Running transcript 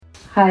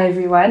Hi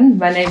everyone,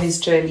 my name is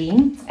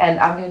Jolene and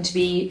I'm going to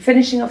be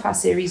finishing off our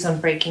series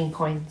on breaking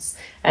points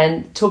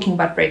and talking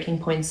about breaking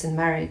points in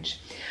marriage.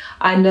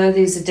 I know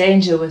there's a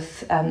danger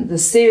with the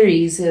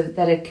series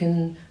that it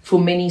can, for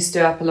many,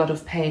 stir up a lot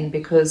of pain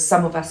because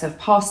some of us have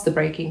passed the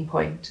breaking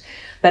point.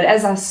 But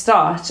as I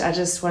start, I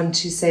just want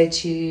to say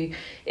to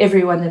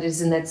everyone that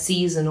is in that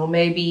season, or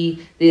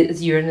maybe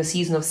you're in a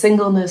season of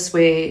singleness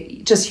where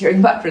just hearing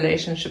about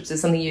relationships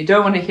is something you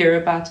don't want to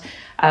hear about.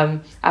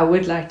 I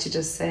would like to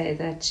just say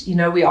that,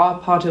 we are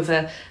part of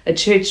a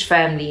church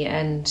family,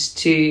 and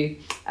to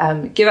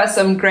give us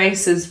some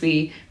grace as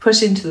we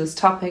push into this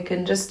topic,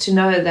 and just to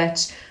know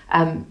that,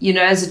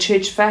 as a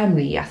church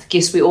family, I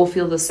guess we all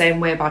feel the same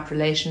way about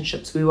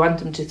relationships. We want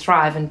them to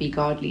thrive and be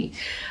godly.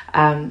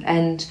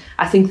 And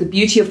I think the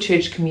beauty of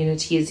church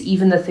community is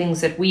even the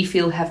things that we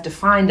feel have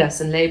defined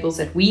us and labels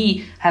that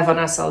we have on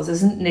ourselves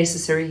isn't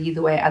necessarily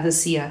the way others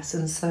see us.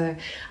 And so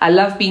I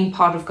love being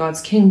part of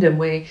God's kingdom,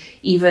 where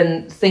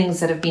even things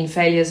that have been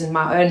failures in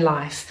my own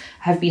life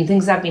have been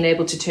things I've been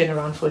able to turn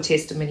around for a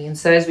testimony. And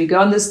so as we go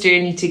on this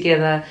journey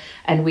together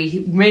and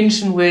we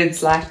mention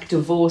words like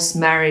divorce,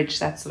 marriage,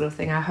 that sort of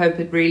thing, I hope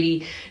it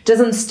really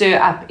doesn't stir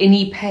up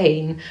any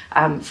pain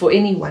for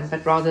anyone,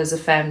 but rather as a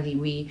family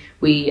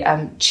we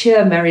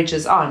cheer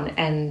marriages on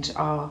and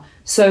are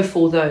so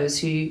for those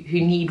who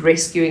need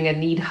rescuing and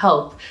need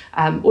help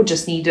or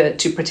just need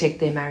to protect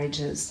their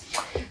marriages.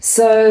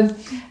 So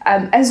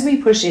as we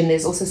push in,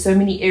 there's also so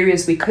many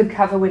areas we could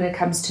cover when it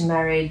comes to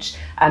marriage.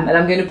 And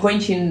I'm going to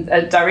point you in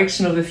a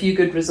direction of a few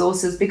good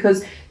resources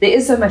because there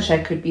is so much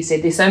that could be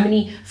said. There's so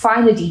many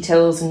finer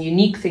details and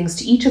unique things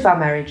to each of our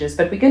marriages,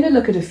 but we're going to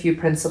look at a few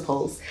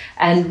principles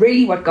and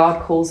really what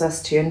God calls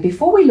us to. And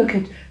before we look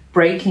at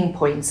breaking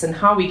points and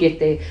how we get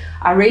there,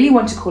 I really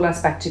want to call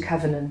us back to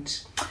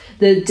covenant.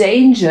 The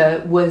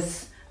danger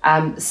with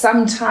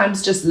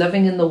sometimes just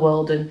living in the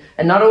world and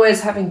not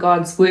always having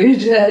God's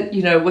word,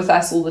 with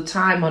us all the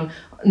time on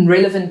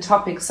relevant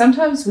topics.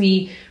 Sometimes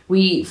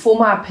we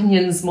form our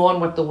opinions more on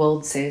what the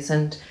world says,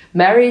 and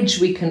marriage,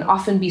 we can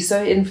often be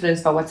so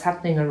influenced by what's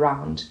happening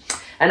around.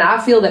 And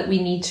I feel that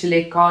we need to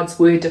let God's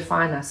word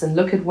define us and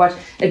look at what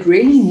it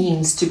really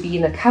means to be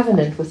in a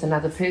covenant with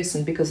another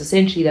person, because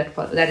essentially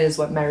that is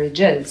what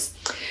marriage is.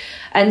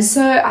 And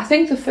so I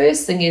think the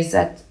first thing is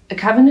that a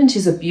covenant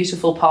is a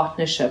beautiful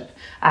partnership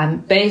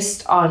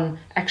based on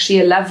actually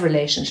a love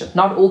relationship.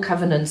 Not all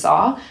covenants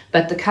are,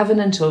 but the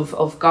covenant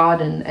of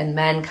God and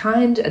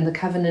mankind and the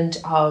covenant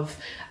of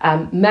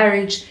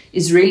marriage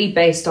is really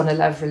based on a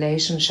love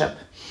relationship.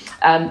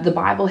 The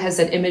Bible has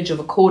that image of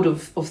a cord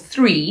of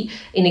three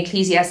in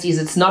Ecclesiastes.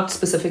 It's not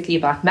specifically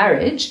about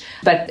marriage,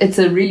 but it's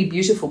a really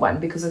beautiful one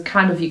because it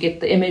you get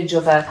the image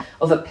of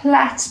a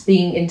plait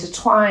being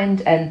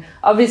intertwined, and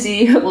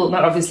obviously, well,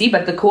 not obviously,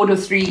 but the cord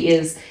of three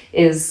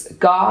is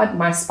God,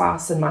 my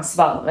spouse, and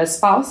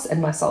spouse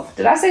and myself.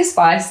 Did I say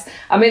spice?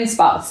 I meant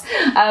spouse.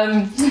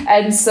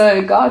 And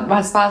so God,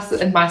 my spouse,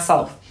 and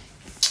myself.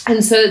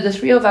 And so the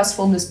three of us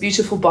form this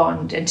beautiful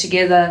bond, and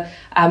together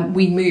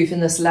we move in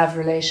this love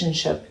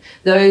relationship.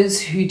 Those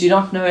who do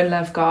not know and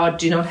love God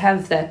do not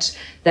have that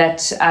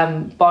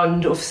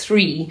bond of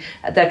three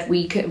that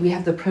we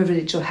have the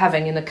privilege of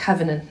having in a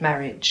covenant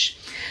marriage.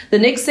 The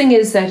next thing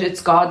is that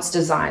it's God's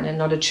design and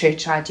not a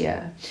church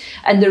idea.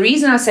 And the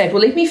reason I say it,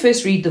 well, let me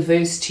first read the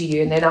verse to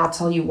you, and then I'll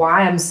tell you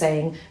why I'm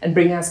saying and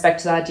bring us back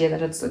to the idea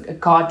that it's a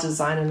God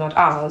design and not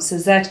ours,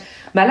 is that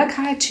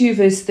Malachi 2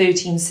 verse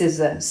 13 says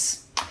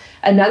this: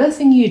 "Another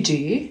thing you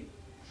do,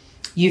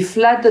 you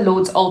flood the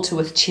Lord's altar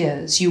with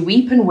tears. You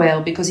weep and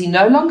wail because he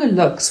no longer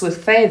looks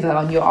with favor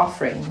on your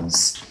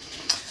offerings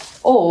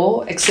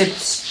or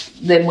accepts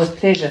them with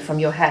pleasure from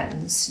your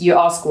hands. You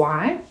ask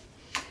why?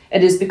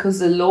 It is because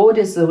the Lord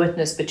is the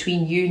witness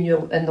between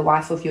you and the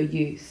wife of your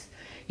youth.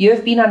 You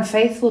have been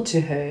unfaithful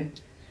to her,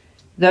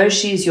 though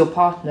she is your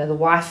partner, the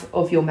wife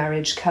of your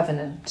marriage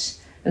covenant."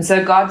 And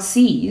so God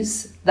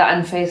sees the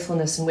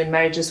unfaithfulness and when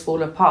marriages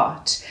fall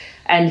apart,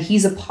 and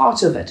he's a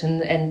part of it,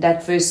 and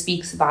that verse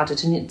speaks about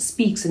it, and it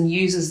speaks and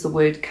uses the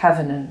word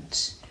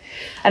covenant.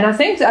 And I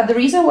think that the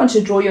reason I want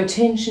to draw your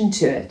attention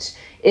to it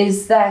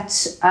is that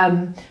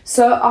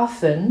so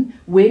often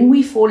when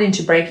we fall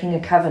into breaking a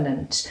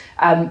covenant,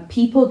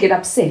 people get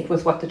upset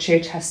with what the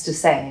church has to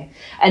say,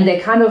 and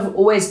they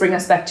always bring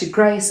us back to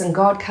grace and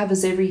God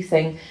covers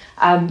everything.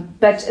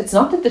 But it's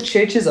not that the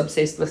church is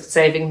obsessed with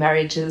saving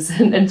marriages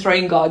and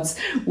throwing God's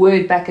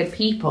word back at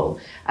people.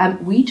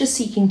 We're just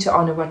seeking to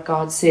honor what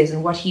God says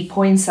and what he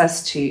points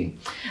us to.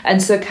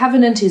 And so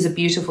covenant is a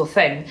beautiful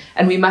thing,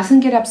 and we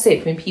mustn't get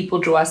upset when people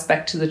draw us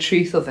back to the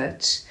truth of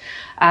it.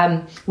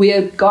 We're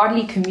a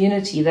godly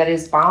community that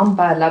is bound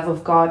by love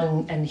of God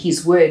and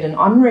his word and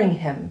honoring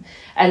him.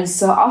 And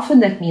so often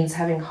that means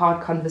having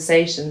hard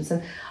conversations.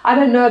 And I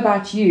don't know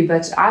about you,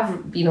 but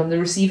I've been on the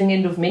receiving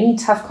end of many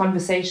tough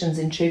conversations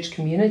in church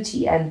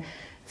community. And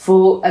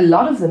for a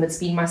lot of them, it's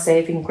been my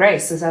saving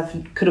grace, as I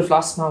could have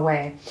lost my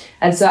way.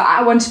 And so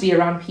I want to be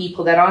around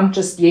people that aren't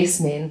just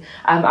yes men.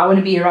 I want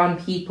to be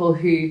around people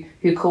who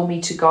call me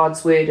to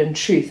God's word and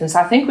truth. And so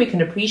I think we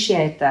can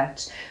appreciate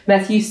that.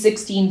 Matthew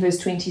 16 verse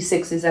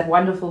 26 is that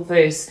wonderful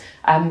verse,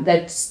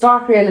 that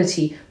stark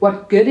reality.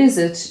 What good is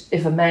it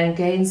if a man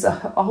gains a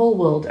whole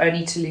world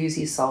only to lose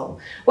his soul?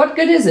 What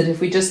good is it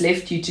if we just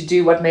left you to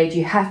do what made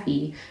you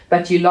happy,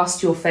 but you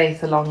lost your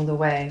faith along the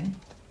way?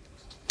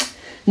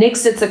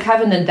 Next, it's a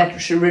covenant that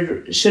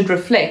should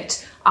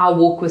reflect our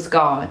walk with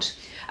God.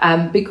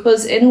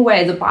 Because in a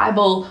way, the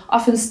Bible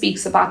often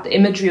speaks about the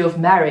imagery of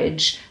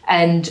marriage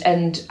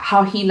and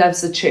how he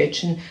loves the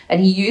church, and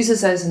he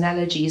uses those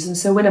analogies. And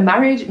so when a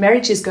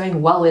marriage is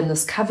going well in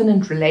this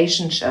covenant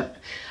relationship,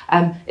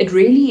 it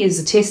really is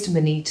a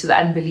testimony to the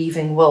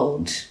unbelieving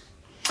world.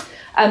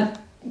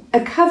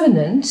 A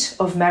covenant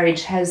of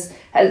marriage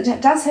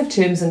does have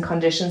terms and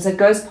conditions that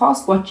goes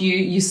past what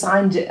you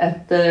signed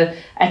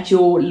at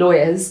your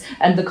lawyers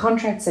and the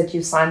contracts that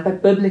you signed,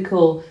 but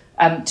biblical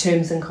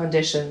terms and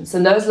conditions.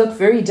 And those look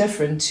very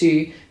different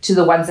to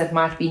the ones that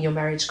might be in your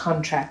marriage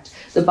contract.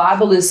 The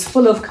Bible is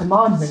full of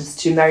commandments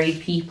to married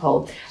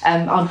people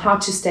on how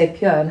to stay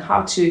pure and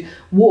how to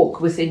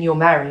walk within your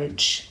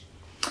marriage.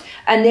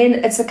 And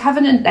then it's a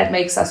covenant that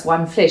makes us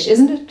one flesh.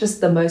 Isn't it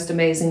just the most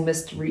amazing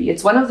mystery?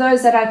 It's one of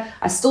those that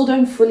I still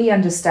don't fully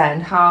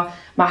understand, how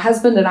my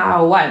husband and I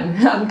are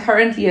one. I'm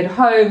currently at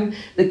home,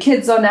 the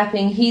kids are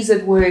napping, he's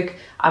at work,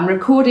 I'm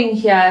recording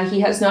here, he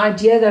has no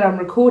idea that I'm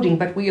recording,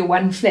 but we are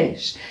one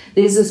flesh.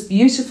 There's this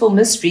beautiful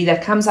mystery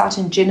that comes out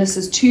in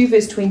Genesis 2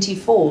 verse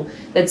 24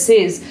 that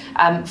says,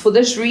 for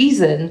this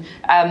reason,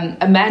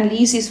 a man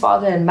leaves his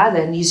father and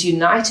mother and is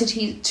united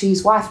to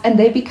his wife, and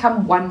they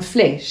become one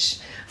flesh.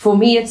 For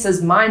me, it's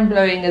as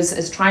mind-blowing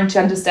as trying to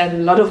understand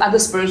a lot of other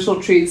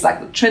spiritual truths like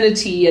the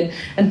Trinity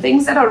and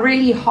things that are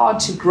really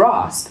hard to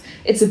grasp.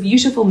 It's a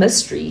beautiful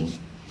mystery.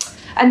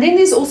 And then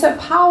there's also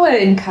power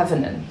in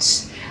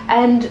covenant.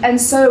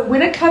 And so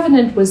when a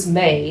covenant was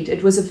made,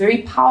 it was a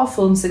very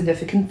powerful and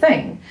significant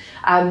thing.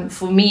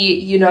 For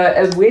me,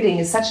 a wedding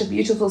is such a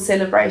beautiful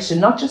celebration,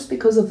 not just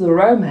because of the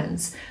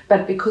romance,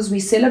 but because we're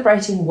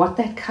celebrating what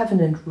that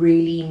covenant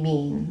really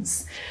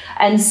means.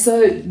 And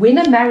so when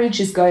a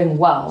marriage is going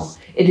well,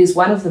 it is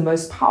one of the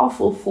most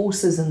powerful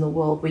forces in the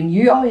world. When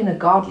you are in a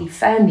godly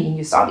family and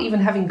you start even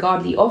having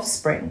godly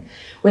offspring,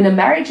 when a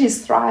marriage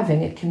is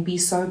thriving, it can be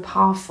so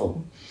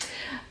powerful.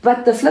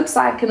 But the flip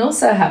side can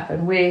also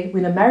happen, where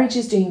when a marriage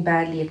is doing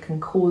badly, it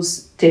can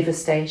cause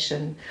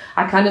devastation.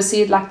 I kind of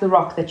see it like the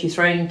rock that you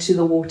throw into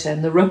the water,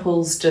 and the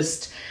ripples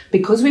just,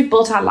 because we've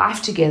built our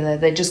life together,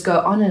 they just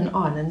go on and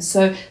on. And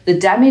so the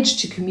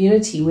damage to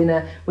community when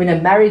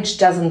a marriage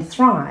doesn't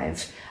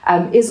thrive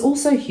is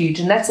also huge.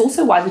 And that's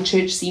also why the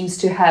church seems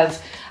to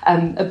have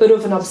a bit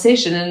of an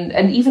obsession,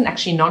 and even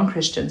actually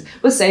non-Christians,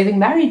 with saving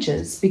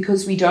marriages,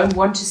 because we don't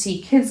want to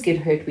see kids get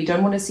hurt. We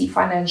don't want to see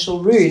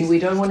financial ruin. We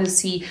don't want to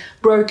see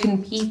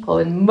broken people.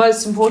 And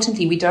most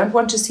importantly, we don't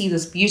want to see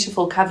this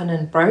beautiful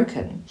covenant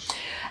broken.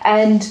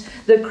 And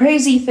the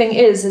crazy thing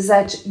is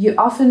that you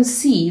often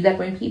see that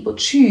when people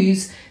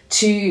choose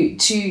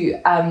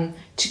to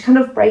kind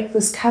of break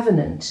this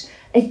covenant,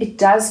 it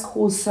does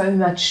cause so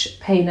much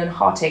pain and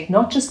heartache,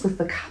 not just with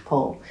the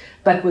couple,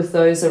 but with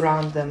those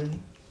around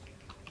them.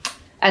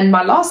 And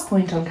my last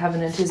point on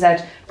covenant is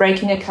that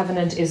breaking a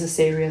covenant is a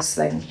serious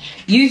thing.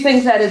 You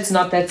think that it's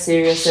not that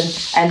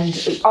serious,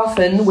 and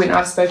often when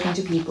I've spoken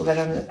to people that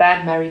are in a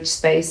bad marriage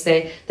space,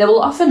 they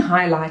will often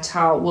highlight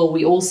how, well,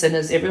 we all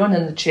sinners, everyone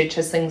in the church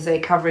has things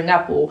they're covering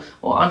up or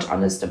aren't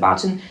honest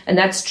about, and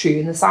that's true.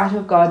 In the sight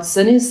of God,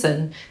 sin is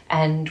sin,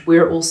 and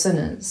we're all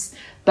sinners.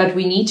 But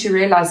we need to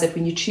realize that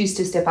when you choose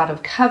to step out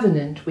of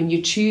covenant, when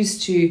you choose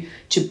to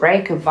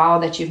break a vow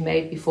that you've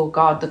made before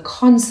God, the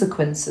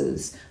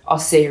consequences are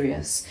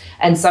serious.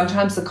 And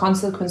sometimes the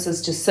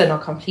consequences to sin are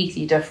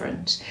completely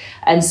different.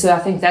 And so I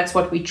think that's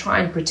what we try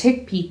and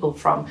protect people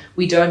from.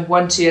 We don't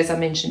want to, as I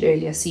mentioned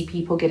earlier, see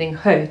people getting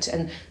hurt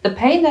and the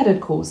pain that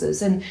it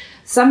causes. And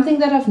something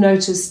that I've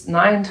noticed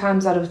 9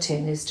 times out of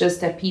 10 is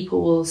just that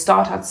people will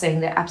start out saying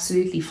they're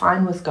absolutely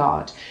fine with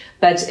God,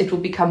 but it will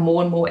become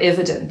more and more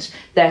evident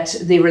that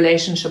their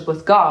relationship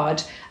with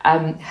God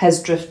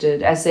has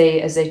drifted as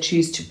they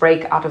choose to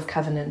break out of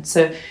covenant.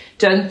 So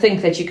don't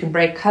think that you can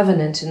break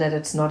covenant and that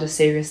it's not a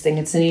serious thing.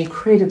 It's an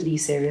incredibly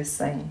serious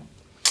thing.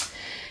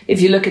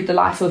 If you look at the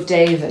life of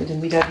David,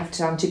 and we don't have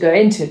time to go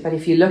into it, but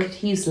if you look at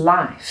his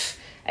life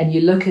and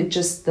you look at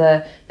just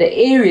the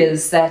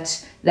areas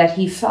that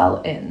he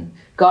fell in,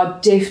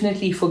 God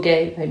definitely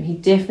forgave him. He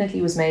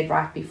definitely was made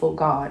right before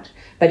God,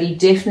 but he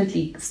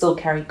definitely still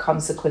carried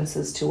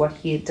consequences to what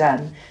he had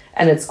done.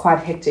 And it's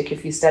quite hectic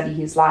if you study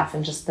his life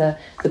and just the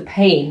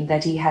pain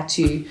that he had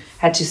to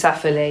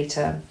suffer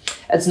later.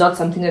 It's not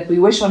something that we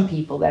wish on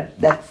people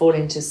that fall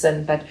into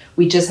sin, but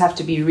we just have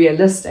to be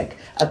realistic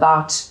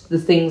about the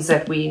things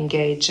that we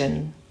engage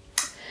in.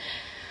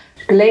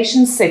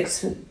 Galatians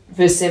 6,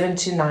 verse 7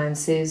 to 9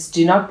 says,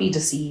 "Do not be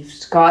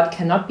deceived. God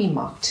cannot be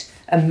mocked.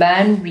 A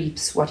man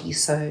reaps what he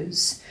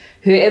sows.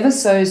 Whoever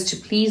sows to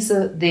please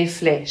their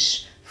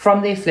flesh,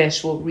 from their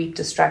flesh will reap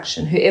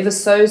destruction. Whoever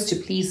sows to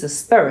please the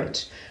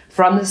Spirit,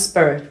 from the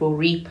Spirit will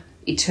reap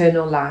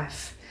eternal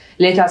life.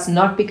 Let us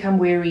not become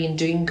weary in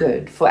doing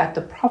good, for at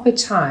the proper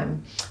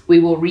time we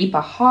will reap a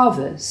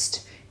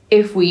harvest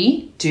if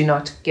we do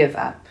not give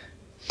up.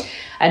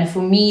 And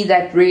for me,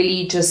 that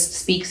really just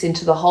speaks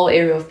into the whole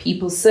area of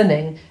people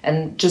sinning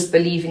and just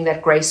believing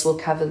that grace will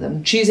cover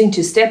them, choosing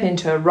to step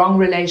into a wrong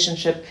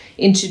relationship,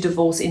 into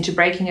divorce, into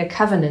breaking a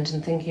covenant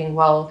and thinking,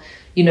 well,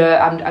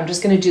 I'm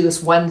just going to do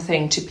this one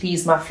thing to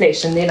please my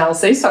flesh and then I'll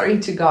say sorry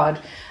to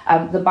God.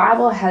 The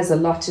Bible has a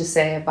lot to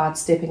say about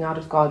stepping out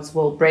of God's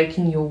will,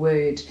 breaking your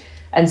word.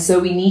 And so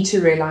we need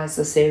to realize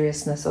the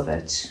seriousness of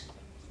it.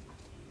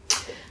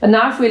 And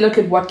now if we look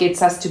at what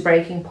gets us to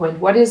breaking point,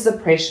 what is the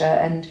pressure?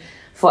 And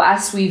for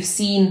us, we've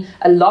seen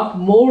a lot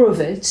more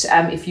of it.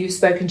 If you've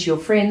spoken to your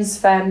friends,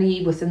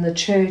 family, within the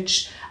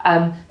church,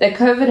 that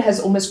COVID has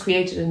almost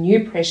created a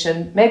new pressure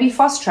and maybe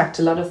fast-tracked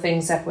a lot of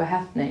things that were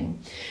happening.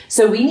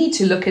 So we need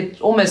to look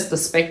at almost the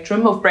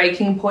spectrum of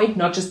breaking point,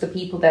 not just the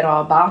people that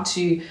are about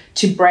to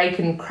break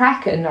and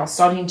crack and are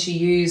starting to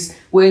use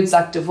words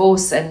like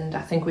divorce and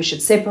I think we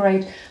should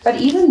separate, but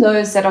even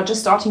those that are just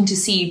starting to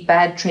see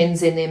bad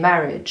trends in their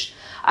marriage.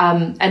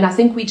 And I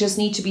think we just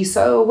need to be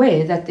so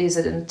aware that there's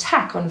an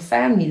attack on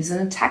families,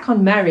 an attack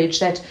on marriage,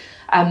 that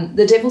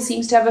the devil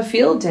seems to have a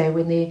field day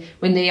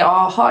when there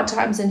are hard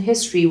times in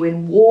history,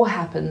 when war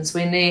happens,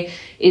 when there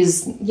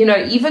is,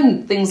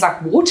 even things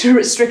like water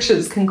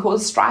restrictions can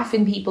cause strife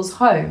in people's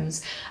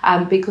homes,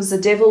 because the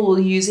devil will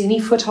use any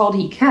foothold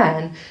he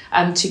can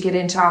to get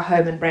into our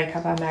home and break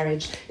up our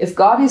marriage. If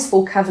God is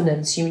for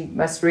covenants, you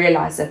must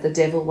realize that the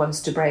devil wants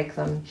to break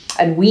them,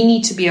 and we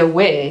need to be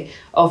aware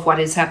of what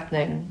is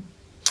happening.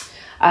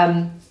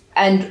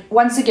 And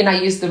once again, I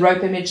used the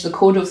rope image, the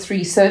cord of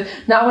three. So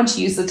now I want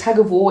to use the tug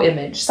of war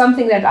image.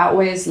 Something that I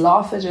always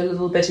laugh at a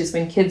little bit is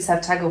when kids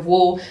have tug of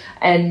war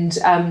and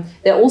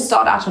they all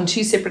start out on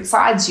two separate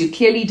sides. You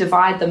clearly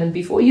divide them, and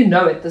before you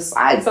know it, the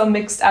sides are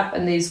mixed up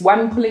and there's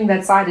one pulling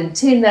that side and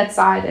 10 that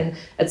side, and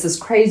it's this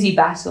crazy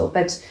battle.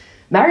 But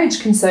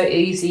marriage can so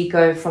easily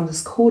go from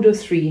this cord of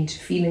three into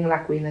feeling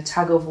like we're in a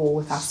tug of war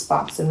with our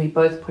spouse and we're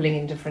both pulling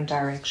in different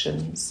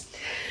directions.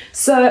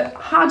 So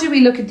how do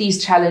we look at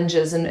these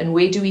challenges and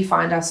where do we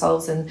find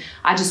ourselves? And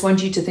I just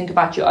want you to think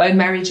about your own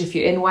marriage if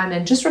you're in one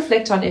and just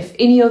reflect on if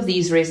any of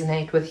these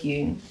resonate with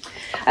you.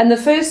 And the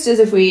first is,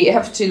 if we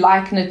have to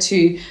liken it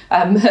to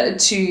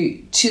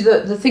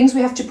the things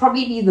we have to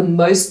probably be the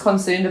most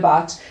concerned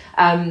about,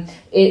 and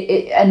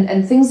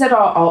things that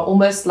are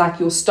almost like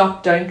your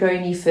stop, don't go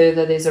any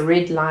further, there's a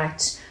red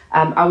light.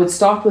 I would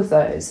start with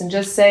those and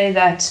just say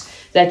that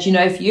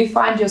if you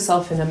find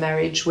yourself in a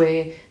marriage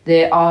where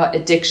there are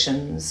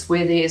addictions,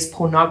 where there's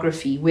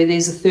pornography, where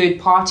there's a third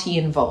party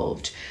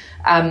involved,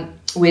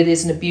 where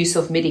there's an abuse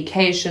of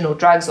medication or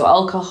drugs or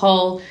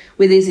alcohol,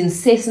 where there's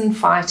incessant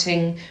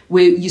fighting,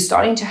 where you're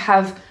starting to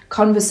have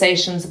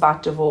conversations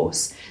about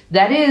divorce,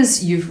 that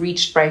is, you've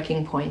reached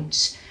breaking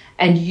point.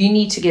 And you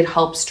need to get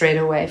help straight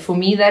away. For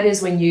me, that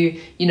is when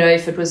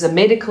if it was a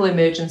medical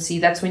emergency,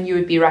 that's when you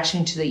would be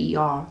rushing to the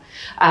ER.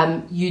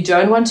 You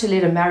don't want to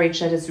let a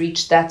marriage that has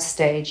reached that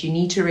stage. You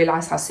need to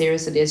realize how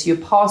serious it is. You're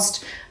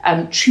past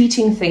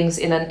treating things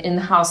in an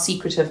in-house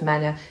secretive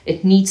manner.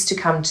 It needs to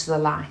come to the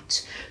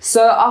light.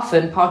 So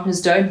often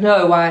partners don't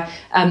know why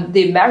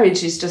their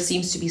marriage just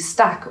seems to be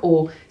stuck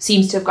or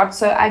seems to have got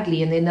so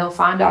ugly, and then they'll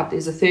find out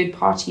there's a third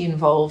party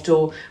involved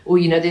or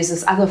there's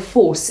this other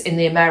force in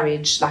their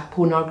marriage like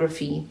pornography.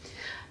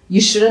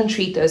 You shouldn't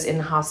treat those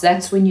in-house.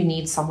 That's when you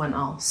need someone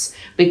else,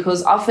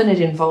 because often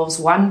it involves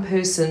one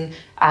person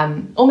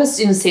almost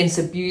in a sense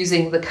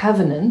abusing the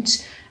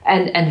covenant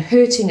and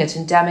hurting it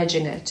and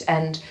damaging it,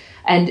 and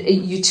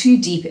you're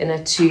too deep in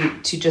it to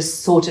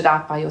just sort it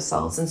out by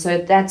yourselves. And so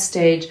at that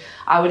stage,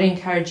 I would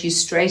encourage you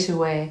straight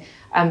away,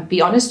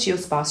 be honest to your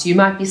spouse. You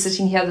might be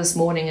sitting here this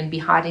morning and be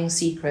hiding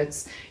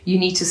secrets. You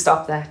need to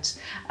stop that.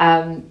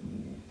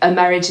 A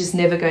marriage is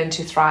never going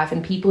to thrive.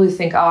 And people who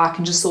think, I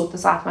can just sort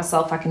this out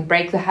myself, I can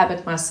break the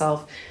habit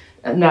myself.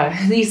 No,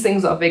 these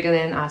things are bigger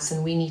than us,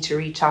 and we need to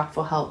reach out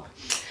for help.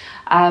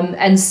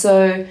 And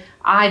so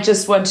I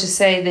just want to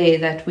say there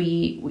that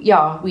we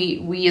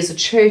as a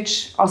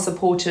church are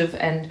supportive,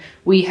 and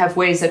we have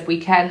ways that we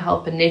can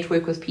help and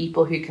network with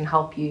people who can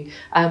help you.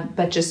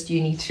 But just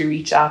you need to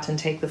reach out and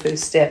take the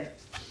first step.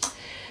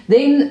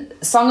 Then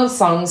Song of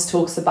Songs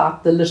talks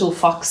about the little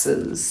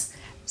foxes.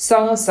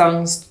 Song of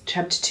Songs,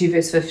 chapter 2,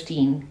 verse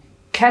 15.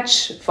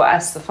 Catch for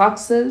us the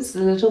foxes,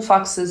 the little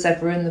foxes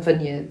that ruin the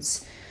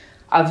vineyards,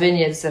 our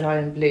vineyards that are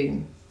in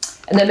bloom.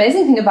 And the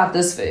amazing thing about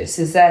this verse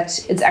is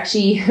that it's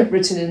actually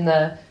written in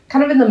the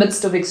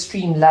midst of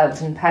extreme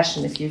love and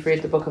passion. If you've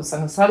read the book of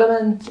Song of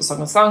Solomon or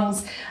Song of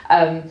Songs,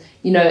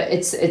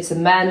 it's a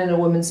man and a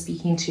woman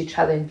speaking to each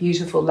other in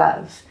beautiful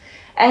love.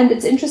 And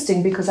it's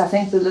interesting because I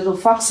think the little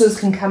foxes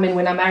can come in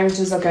when our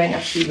marriages are going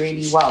actually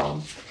really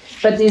well.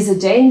 But there's a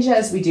danger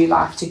as we do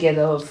life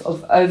together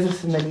of over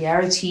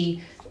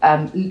familiarity,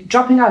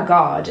 dropping our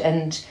guard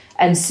and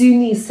And soon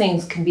these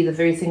things can be the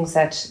very things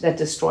that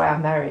destroy our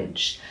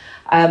marriage.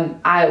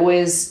 I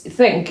always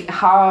think,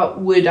 how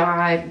would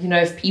I,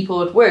 if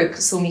people at work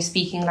saw me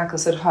speaking like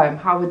this at home,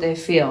 how would they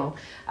feel?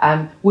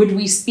 Would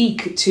we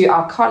speak to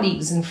our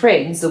colleagues and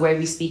friends the way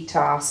we speak to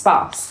our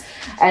spouse?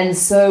 And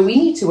so we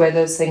need to weigh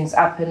those things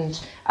up.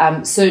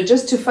 And so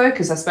just to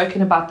focus, I've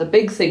spoken about the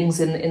big things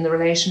in the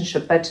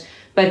relationship, but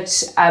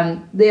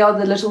they are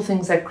the little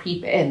things that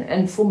creep in.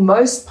 And for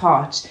most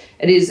part,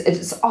 it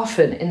is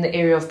often in the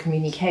area of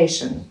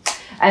communication.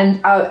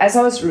 And as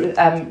I was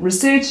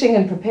researching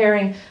and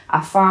preparing, I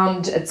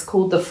found it's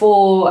called the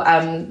four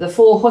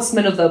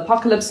horsemen of the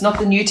apocalypse, not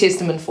the New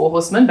Testament four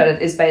horsemen, but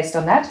it is based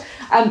on that.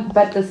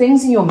 But the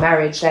things in your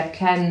marriage that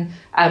can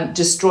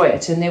destroy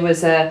it. And there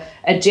was a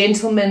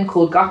gentleman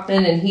called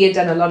Gottman, and he had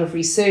done a lot of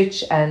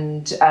research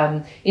and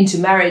into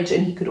marriage,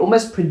 and he could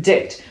almost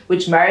predict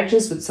which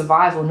marriages would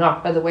survive or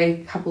not by the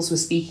way couples were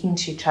speaking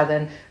to each other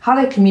and how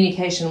their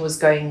communication was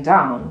going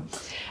down.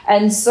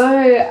 And so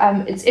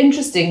it's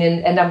interesting,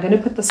 and I'm going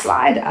to put the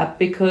slide up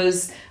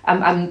because I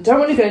don't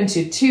want to go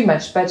into too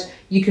much, but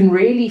you can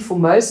really, for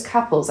most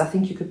couples, I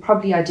think you could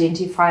probably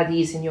identify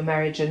these in your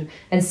marriage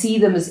and see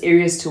them as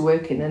areas to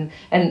work in.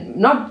 And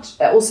not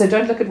also,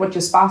 don't look at what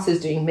your spouse is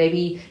doing.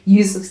 Maybe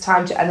use this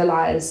time to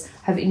analyze,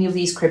 have any of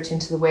these crept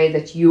into the way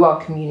that you are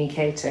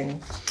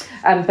communicating.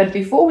 But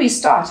before we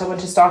start, I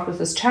want to start with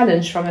this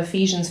challenge from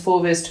Ephesians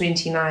 4 verse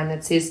 29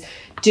 that says,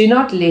 "Do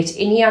not let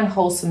any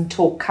unwholesome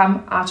talk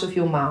come out of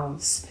your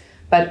mouths,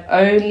 but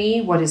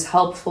only what is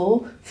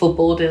helpful for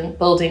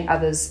building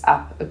others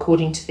up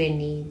according to their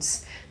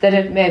needs, that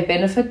it may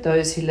benefit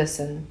those who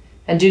listen.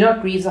 And do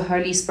not grieve the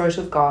Holy Spirit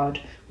of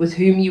God, with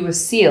whom you were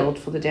sealed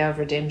for the day of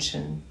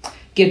redemption.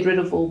 Get rid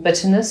of all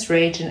bitterness,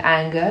 rage, and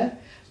anger,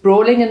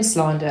 brawling and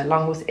slander,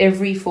 along with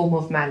every form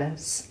of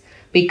malice.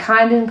 Be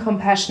kind and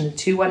compassionate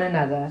to one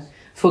another,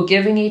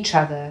 forgiving each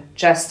other,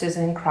 just as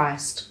in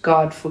Christ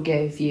God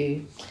forgave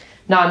you."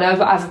 Now, I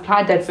know I've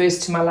applied that verse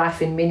to my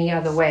life in many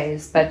other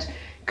ways, but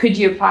could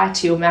you apply it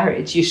to your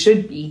marriage? You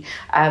should be.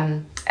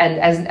 And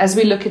as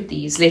we look at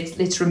these,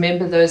 let's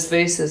remember those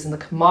verses and the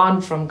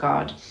command from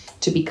God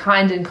to be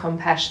kind and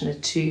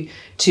compassionate,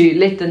 to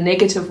let the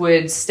negative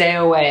words stay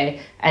away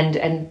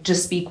and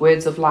just speak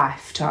words of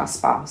life to our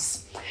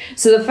spouse.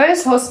 So the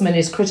first horseman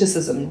is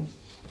criticism.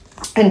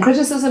 And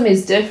criticism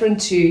is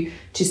different to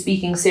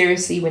speaking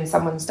seriously when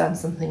someone's done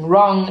something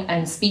wrong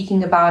and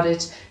speaking about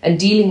it and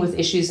dealing with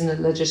issues in a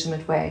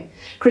legitimate way.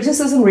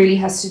 Criticism really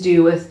has to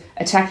do with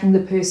attacking the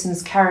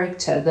person's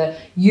character,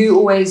 you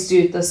always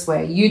do it this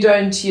way, you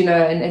don't,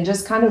 and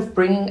just kind of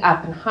bringing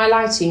up and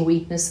highlighting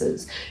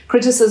weaknesses.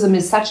 Criticism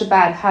is such a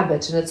bad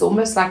habit, and it's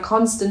almost like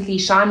constantly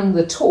shining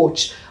the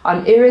torch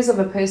on areas of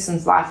a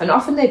person's life, and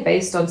often they're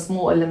based on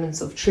small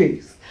elements of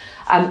truth.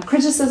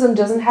 Criticism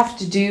doesn't have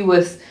to do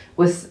with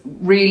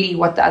really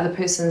what the other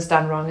person has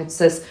done wrong. It's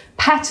this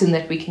pattern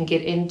that we can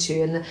get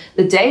into. And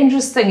the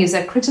dangerous thing is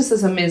that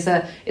criticism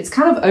it's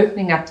kind of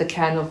opening up the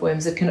can of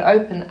worms. It can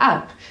open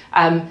up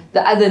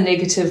the other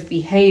negative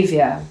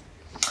behavior.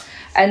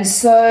 And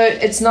so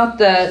it's not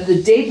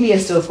the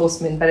deadliest of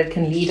horsemen, but it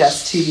can lead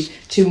us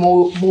to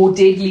more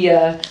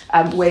deadlier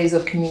ways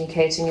of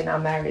communicating in our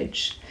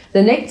marriage.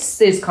 The next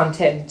is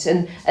contempt,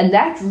 and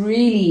that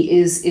really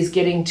is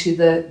getting to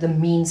the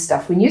mean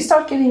stuff. When you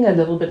start getting a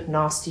little bit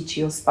nasty to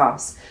your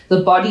spouse, the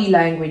body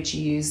language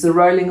you use, the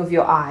rolling of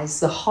your eyes,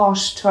 the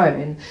harsh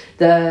tone,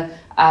 the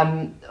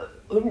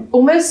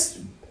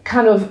almost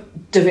kind of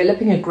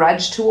developing a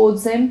grudge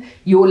towards them.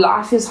 Your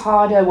life is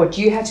harder. What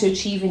you had to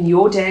achieve in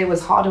your day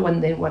was harder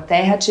than what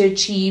they had to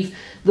achieve.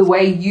 The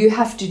way you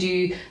have to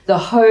do the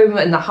home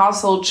and the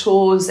household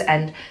chores,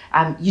 and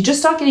you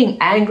just start getting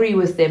angry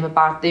with them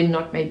about them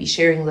not maybe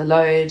sharing the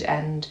load.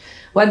 And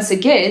once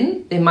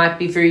again, there might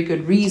be very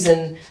good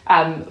reason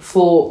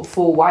for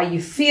why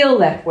you feel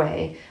that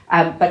way,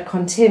 but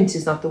contempt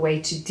is not the way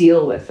to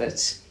deal with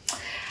it.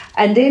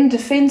 And then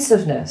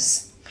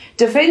defensiveness.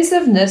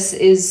 Defensiveness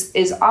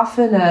is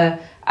often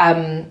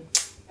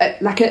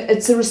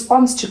it's a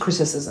response to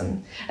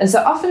criticism. And so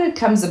often it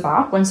comes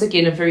about, once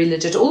again,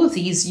 all of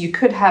these, you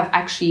could have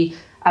actually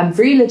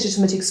very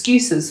legitimate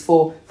excuses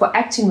for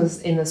acting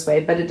in this way,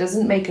 but it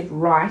doesn't make it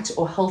right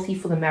or healthy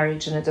for the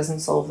marriage, and it doesn't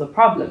solve the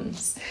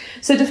problems.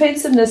 So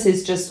defensiveness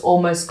is just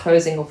almost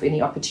closing off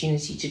any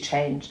opportunity to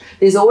change.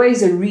 There's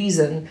always a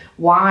reason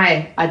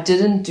why I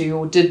didn't do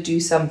or did do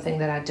something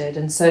that I did.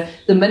 And so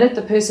the minute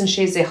the person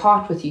shares their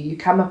heart with you, you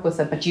come up with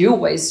it, but you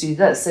always do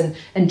this,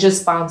 and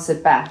just bounce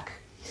it back.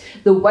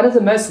 One of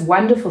the most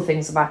wonderful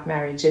things about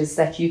marriage is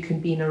that you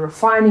can be in a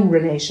refining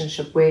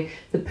relationship where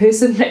the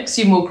person makes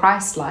you more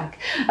Christ-like.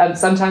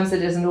 Sometimes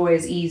it isn't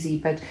always easy,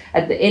 but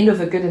at the end of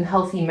a good and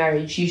healthy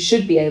marriage, you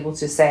should be able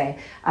to say,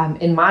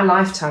 in my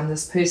lifetime,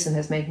 this person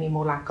has made me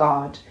more like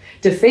God.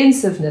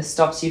 Defensiveness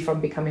stops you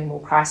from becoming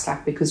more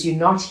Christ-like because you're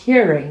not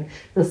hearing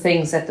the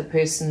things that the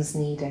person's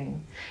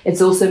needing.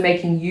 It's also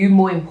making you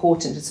more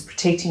important. It's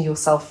protecting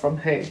yourself from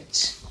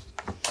hurt.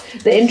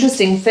 The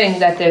interesting thing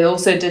that they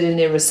also did in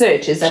their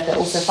research is that they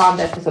also found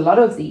that with a lot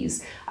of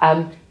these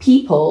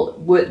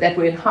people that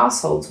were in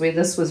households where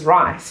this was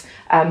rife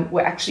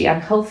were actually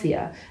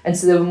unhealthier, and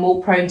so they were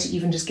more prone to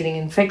even just getting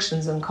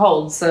infections and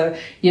colds. So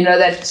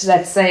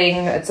that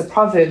saying, it's a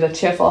proverb, a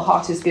cheerful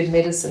heart is good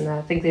medicine.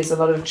 I think there's a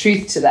lot of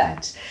truth to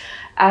that.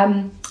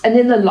 And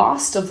then the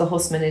last of the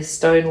horsemen is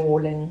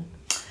stonewalling,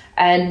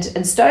 and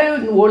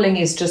stonewalling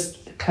is just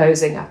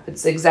closing up.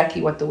 It's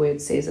exactly what the word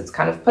says. It's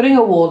kind of putting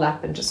a wall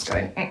up and just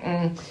going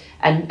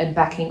and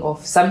backing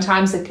off.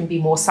 Sometimes it can be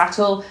more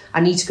subtle.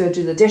 I need to go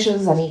do the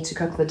dishes. I need to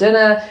cook the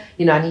dinner.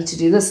 I need to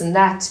do this and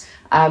that.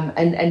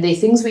 And there are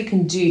things we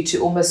can do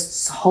to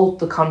almost halt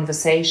the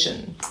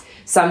conversation.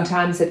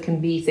 Sometimes it can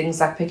be things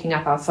like picking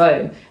up our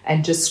phone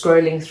and just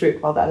scrolling through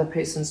it while the other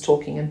person's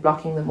talking and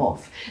blocking them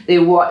off.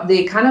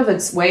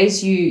 It's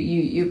ways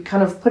you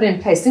kind of put in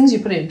place, things you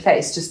put in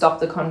place to stop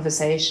the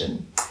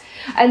conversation.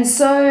 And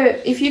so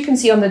if you can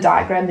see on the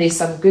diagram, there's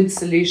some good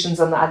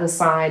solutions on the other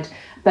side,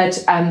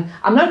 but I'm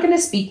not going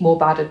to speak more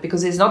about it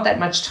because there's not that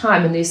much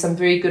time, and there's some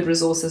very good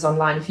resources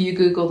online. If you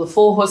Google the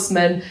 4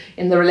 horsemen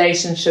in the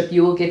relationship,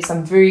 you will get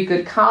some very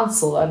good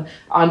counsel on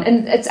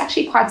and it's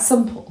actually quite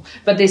simple,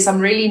 but there's some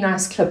really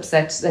nice clips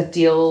that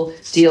deal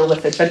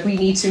with it. But we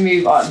need to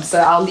move on, so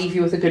I'll leave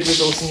you with a good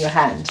resource in your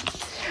hand.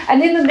 And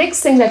then the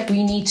next thing that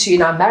we need to,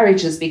 in our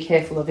marriages, be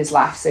careful of is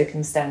life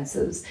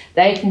circumstances.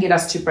 They can get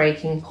us to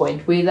breaking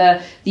point,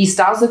 whether these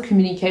styles of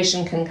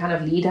communication can kind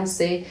of lead us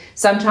there.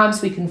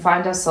 Sometimes we can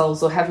find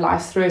ourselves or have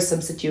life throw some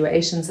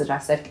situations at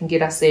us that can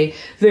get us there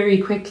very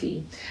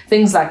quickly.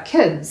 Things like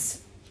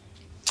kids,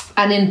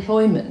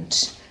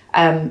 unemployment,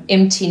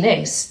 empty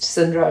nest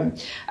syndrome,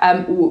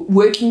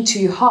 working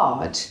too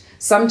hard.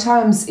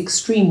 Sometimes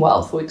extreme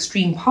wealth or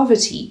extreme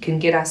poverty can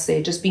get us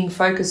there, just being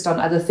focused on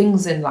other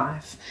things in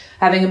life.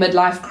 Having a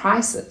midlife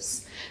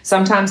crisis,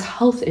 sometimes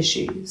health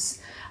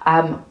issues,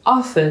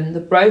 often the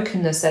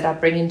brokenness that I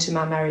bring into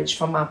my marriage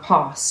from my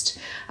past.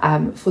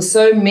 For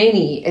so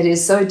many, it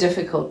is so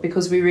difficult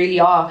because we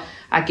really are,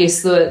 I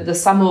guess, the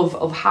sum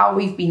of how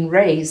we've been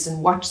raised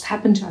and what's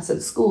happened to us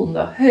at school and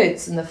the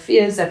hurts and the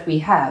fears that we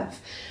have.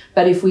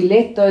 But if we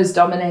let those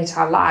dominate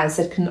our lives,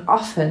 it can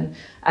often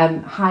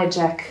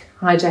hijack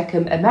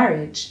a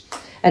marriage.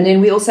 And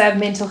then we also have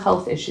mental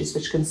health issues,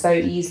 which can so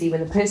easily, when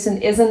the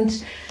person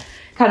isn't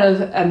kind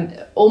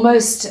of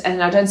almost,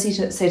 and I don't say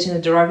it in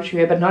a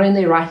derogatory way, but not in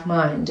their right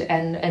mind,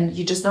 and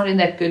you're just not in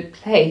that good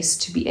place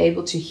to be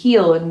able to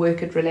heal and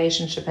work at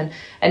relationship. And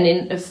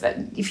then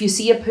if you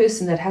see a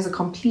person that has a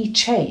complete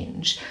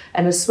change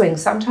and a swing,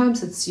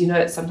 sometimes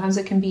sometimes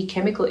it can be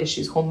chemical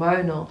issues,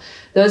 hormonal.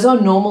 Those are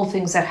normal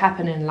things that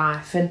happen in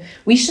life, and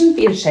we shouldn't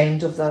be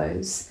ashamed of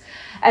those.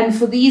 And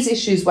for these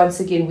issues, once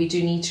again, we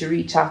do need to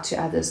reach out to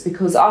others,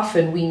 because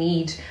often we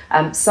need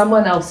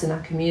someone else in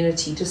our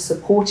community just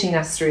supporting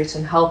us through it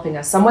and helping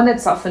us. Someone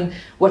that's often,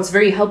 what's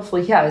very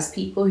helpful here is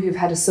people who've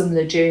had a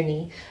similar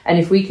journey. And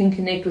if we can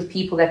connect with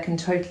people that can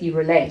totally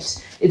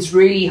relate, it's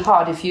really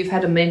hard. If you've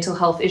had a mental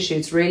health issue,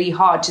 it's really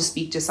hard to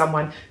speak to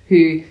someone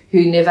who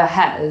never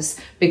has,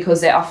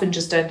 because they often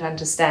just don't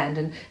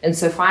understand. And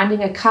so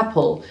finding a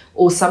couple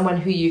or someone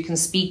who you can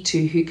speak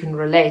to who can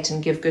relate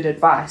and give good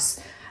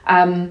advice.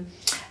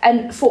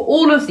 And for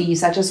all of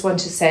these, I just want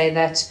to say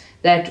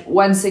that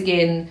once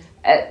again,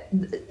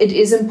 it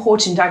is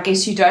important. I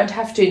guess you don't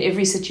have to in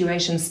every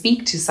situation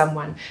speak to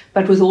someone,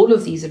 but with all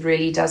of these, it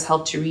really does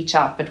help to reach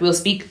out. But we'll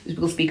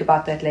speak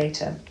about that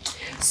later.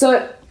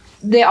 So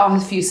there are a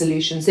few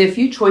solutions. There are a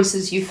few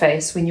choices you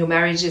face when your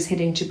marriage is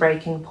heading to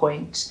breaking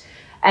point.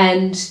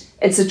 And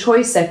it's a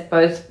choice that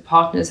both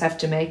partners have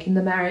to make in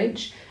the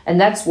marriage.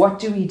 And that's, what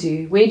do we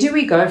do? Where do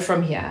we go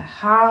from here?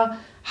 How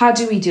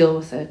do we deal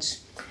with it?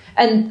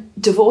 And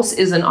divorce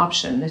is an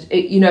option.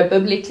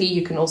 Biblically,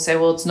 you can all say,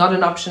 well, it's not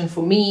an option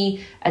for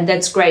me, and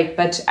that's great.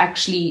 But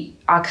actually,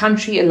 our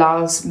country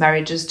allows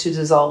marriages to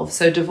dissolve.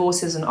 So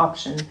divorce is an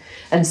option.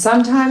 And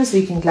sometimes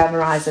we can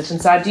glamorize it.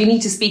 And so I do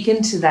need to speak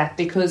into that,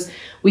 because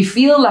we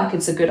feel like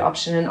it's a good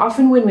option. And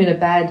often when we're in a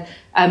bad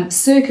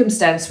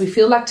circumstance, we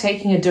feel like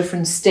taking a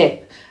different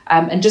step.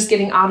 And just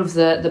getting out of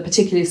the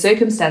particular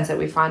circumstance that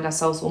we find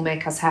ourselves will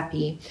make us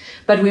happy.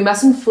 But we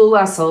mustn't fool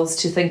ourselves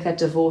to think that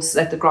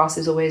the grass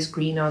is always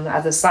green on the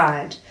other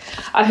side.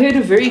 I heard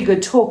a very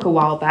good talk a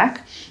while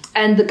back,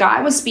 and the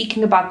guy was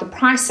speaking about the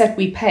price that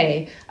we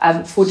pay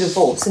for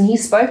divorce. And he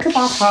spoke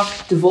about how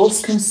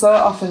divorce can so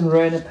often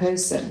ruin a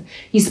person.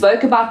 He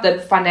spoke about the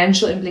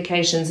financial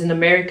implications in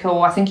America,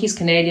 or I think he's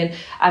Canadian.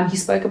 He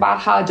spoke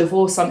about how a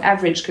divorce on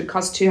average could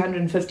cost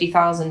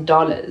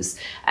 $250,000.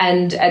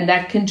 And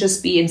that can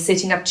just be in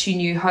setting up 2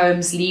 new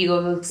homes,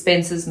 legal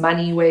expenses,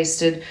 money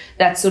wasted,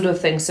 that sort of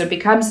thing. So it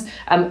becomes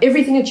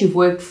everything that you've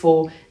worked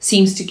for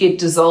seems to get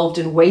dissolved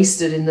and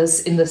wasted in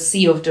the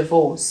sea of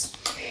divorce.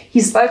 He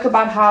spoke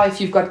about how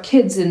if you've got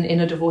kids in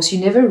a divorce, you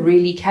never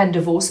really can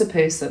divorce a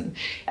person.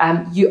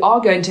 You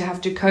are going to have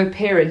to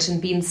co-parent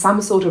and be in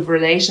some sort of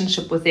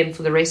relationship with them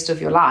for the rest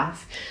of your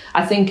life.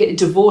 I think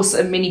divorce,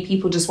 many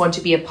people just want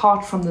to be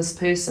apart from this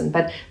person,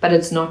 but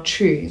it's not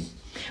true.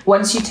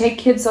 Once you take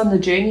kids on the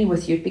journey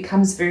with you, it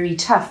becomes very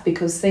tough,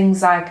 because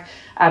things like,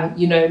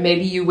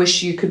 maybe you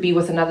wish you could be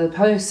with another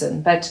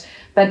person, but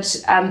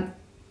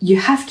you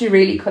have to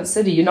really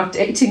consider you're not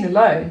dating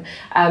alone.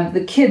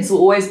 The kids will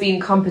always be in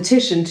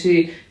competition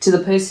to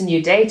the person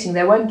you're dating.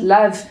 They won't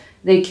love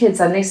their kids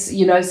unless,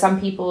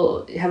 some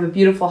people have a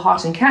beautiful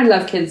heart and can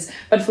love kids.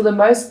 But for the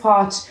most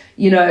part,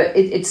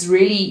 it's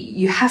really,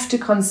 you have to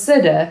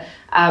consider,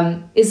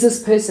 is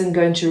this person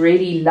going to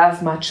really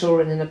love my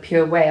children in a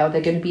pure way? Are they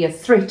going to be a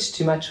threat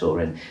to my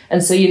children?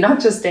 And so you're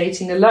not just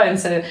dating alone.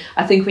 So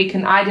I think we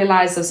can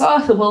idealize this,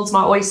 the world's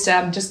my oyster,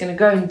 I'm just going to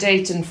go and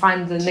date and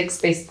find the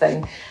next best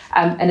thing.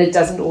 And it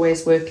doesn't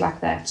always work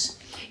like that.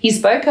 He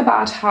spoke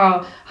about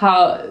how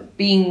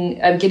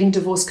getting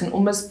divorced can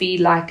almost be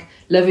like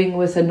living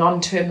with a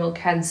non-terminal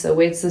cancer,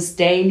 where it's this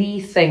daily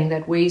thing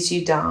that wears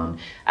you down.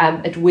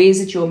 It wears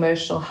at your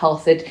emotional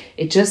health.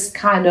 It just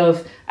kind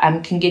of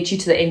can get you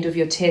to the end of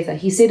your tether.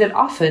 He said it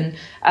often,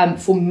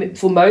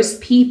 for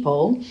most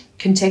people,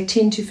 can take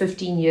 10 to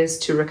 15 years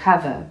to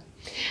recover.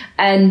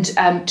 And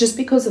just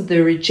because of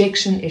the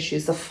rejection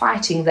issues, the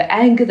fighting, the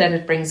anger that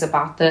it brings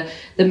about, the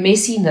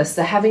messiness,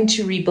 the having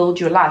to rebuild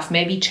your life,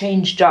 maybe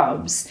change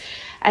jobs.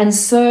 And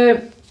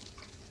so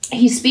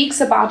he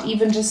speaks about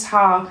even just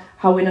how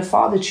when a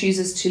father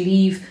chooses to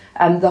leave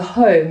the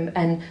home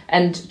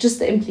and just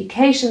the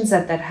implications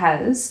that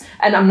has.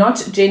 And I'm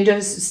not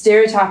gender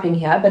stereotyping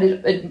here, but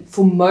it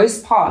for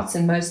most parts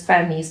in most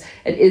families,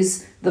 it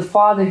is the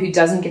father who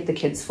doesn't get the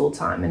kids full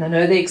time. And I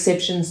know there are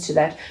exceptions to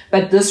that,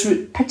 but this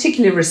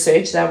particular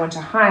research that I want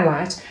to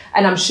highlight,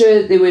 and I'm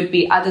sure there would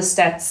be other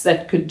stats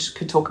that could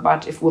talk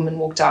about if women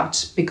walked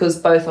out, because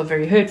both are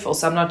very hurtful.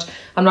 So I'm not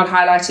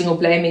highlighting or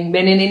blaming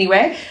men in any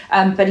way.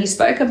 But he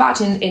spoke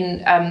about in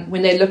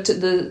when they looked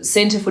at the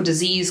Center for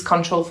Disease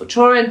Control for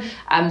Children,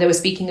 they were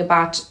speaking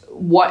about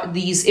what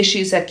these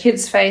issues that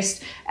kids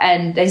faced,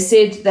 and they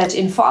said that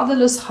in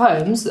fatherless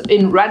homes,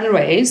 in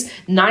runaways,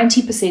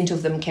 90%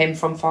 of them came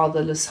from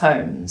fatherless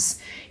homes.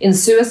 In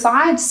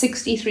suicide,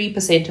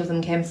 63% of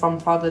them came from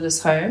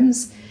fatherless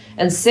homes,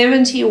 and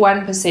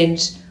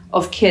 71%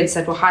 of kids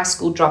that were high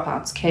school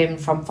dropouts came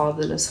from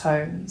fatherless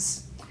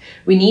homes.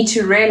 We need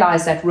to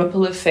realize that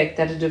ripple effect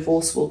that a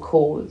divorce will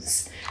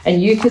cause.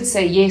 And you could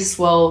say, yes,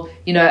 well,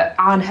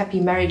 our unhappy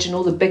marriage and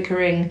all the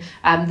bickering,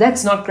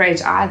 that's not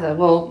great either.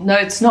 Well, no,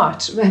 it's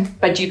not,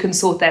 but you can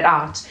sort that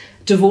out.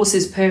 Divorce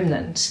is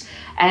permanent.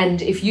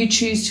 And if you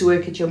choose to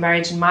work at your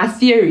marriage, in my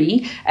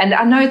theory, and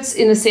I know it's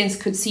in a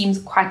sense could seem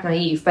quite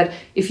naive, but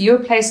if you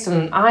were placed on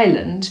an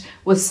island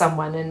with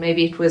someone, and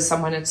maybe it was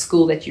someone at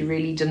school that you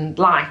really didn't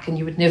like and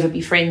you would never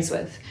be friends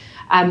with,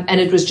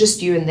 and it was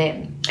just you and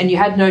them, and you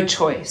had no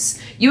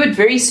choice, you would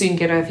very soon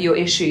get over your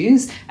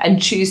issues and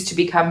choose to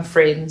become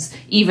friends,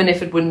 even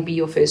if it wouldn't be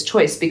your first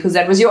choice, because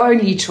that was your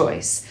only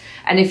choice.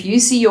 And if you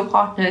see your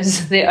partner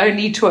as their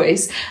only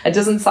choice, it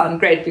doesn't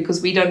sound great,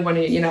 because we don't want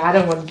to, I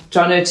don't want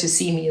Jono to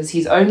see me as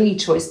his only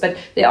choice. But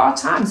there are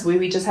times where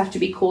we just have to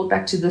be called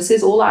back to, this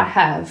is all I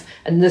have,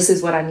 and this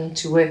is what I need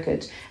to work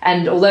at.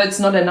 And although it's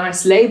not a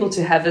nice label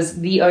to have as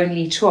the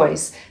only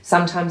choice,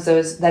 sometimes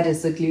that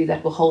is the glue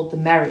that will hold the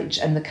marriage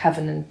and the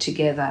covenant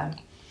together.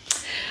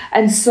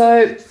 And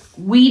so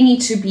we need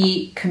to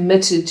be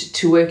committed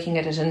to working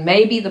at it. And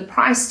maybe the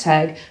price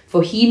tag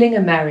for healing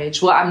a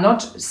marriage, well, I'm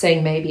not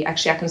saying maybe,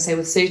 actually I can say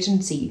with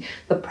certainty,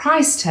 the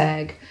price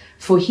tag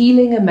for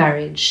healing a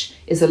marriage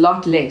is a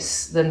lot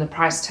less than the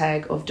price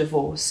tag of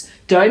divorce.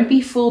 Don't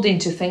be fooled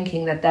into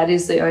thinking that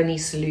is the only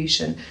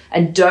solution.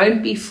 And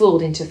don't be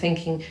fooled into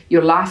thinking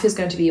your life is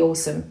going to be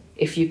awesome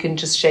if you can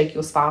just shake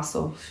your spouse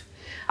off.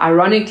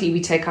 Ironically,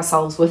 we take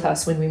ourselves with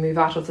us when we move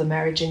out of the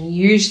marriage, and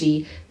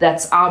usually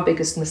that's our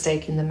biggest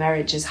mistake in the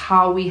marriage, is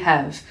how we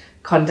have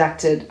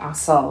conducted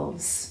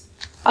ourselves.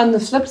 On the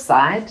flip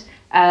side,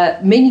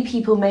 many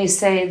people may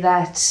say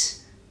that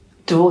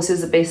divorce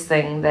is the best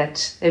thing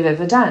that they've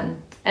ever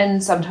done,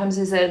 and sometimes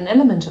there's an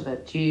element of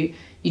it. You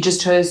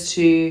just chose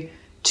to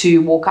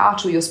walk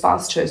out, or your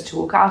spouse chose to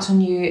walk out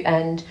on you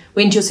and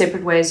went your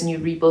separate ways, and you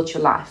rebuilt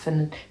your life,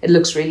 and it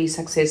looks really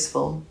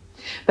successful.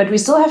 But we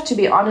still have to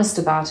be honest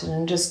about it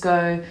and just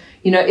go,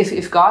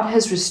 if God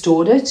has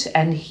restored it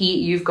and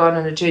you've gone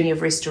on a journey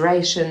of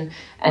restoration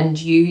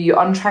and you're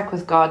on track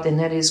with God, then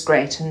that is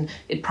great. And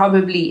it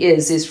probably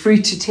is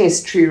fruit to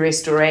test true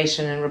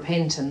restoration and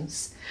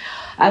repentance.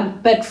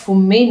 But for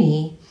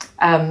many,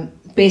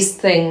 best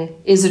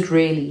thing, is it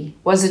really?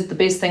 Was it the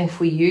best thing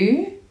for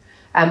you?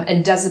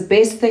 And does the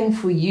best thing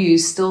for you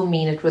still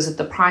mean it was at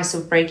the price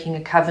of breaking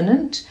a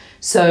covenant?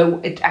 So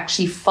it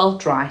actually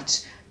felt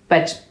right,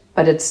 but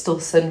it's still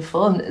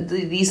sinful. And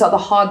these are the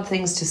hard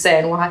things to say,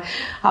 and why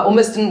I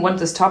almost didn't want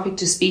this topic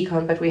to speak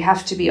on, but we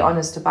have to be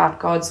honest about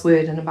God's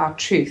word and about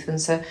truth. And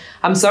so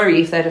I'm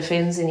sorry if that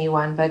offends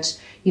anyone, but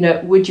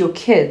would your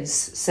kids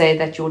say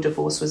that your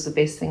divorce was the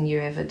best thing you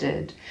ever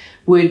did?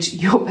 Would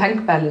your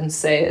bank balance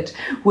say it?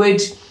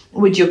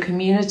 Would your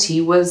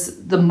community,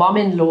 was the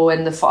mom-in-law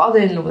and the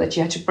father-in-law that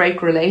you had to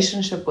break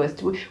relationship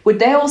with, would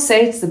they all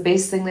say it's the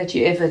best thing that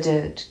you ever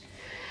did?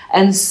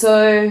 And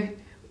so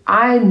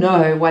I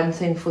know one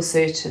thing for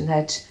certain,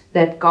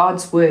 that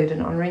God's word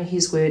and honoring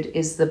his word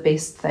is the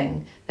best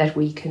thing that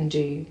we can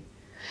do.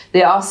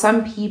 There are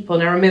some people,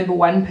 and I remember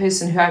one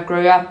person who I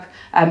grew up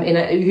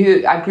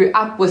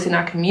with in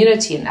our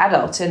community, an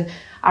adult, and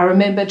I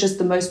remember just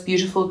the most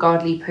beautiful,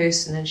 godly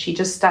person, and she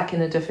just stuck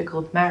in a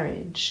difficult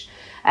marriage.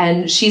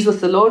 And she's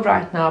with the Lord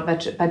right now,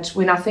 but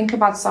when I think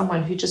about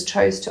someone who just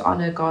chose to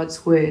honor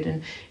God's word,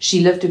 and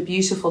she lived a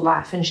beautiful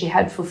life, and she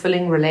had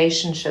fulfilling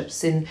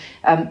relationships in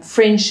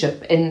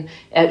friendship, and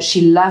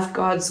she loved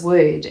God's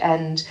word,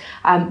 and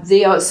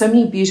there are so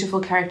many beautiful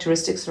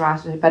characteristics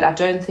around her, but I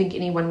don't think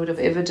anyone would have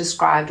ever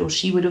described, or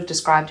she would have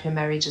described her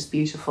marriage as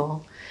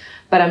beautiful.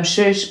 But I'm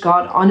sure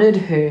God honored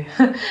her,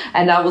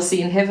 and I will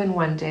see in heaven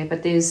one day.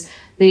 But there's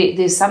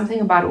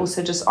something about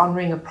also just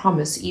honoring a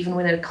promise, even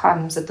when it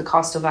comes at the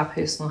cost of our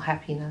personal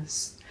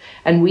happiness.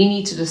 And we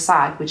need to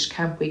decide which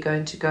camp we're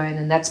going to go in.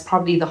 And that's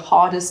probably the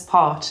hardest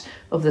part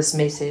of this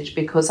message,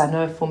 because I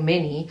know for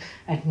many,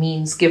 it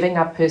means giving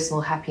up personal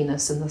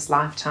happiness in this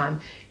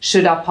lifetime,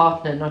 should our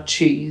partner not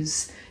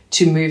choose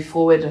to move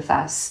forward with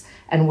us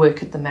and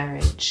work at the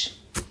marriage.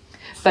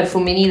 But for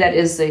many, that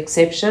is the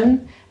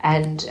exception.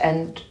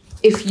 And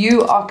if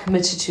you are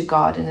committed to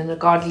God and in a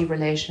godly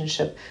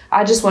relationship,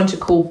 I just want to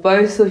call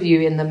both of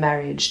you in the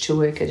marriage to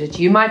work at it.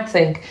 You might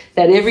think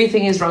that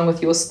everything is wrong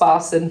with your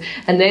spouse and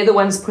they're the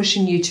ones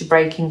pushing you to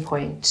breaking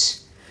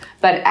point.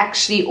 But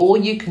actually, all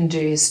you can do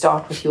is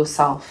start with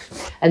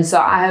yourself. And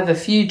so I have a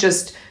few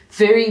just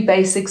very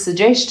basic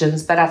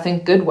suggestions, but I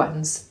think good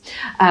ones.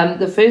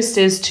 The first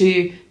is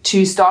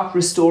to start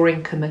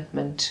restoring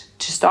commitment,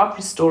 to start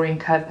restoring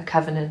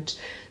covenant.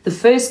 The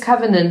first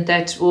covenant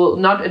that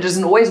it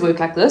doesn't always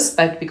work like this,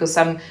 but because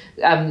some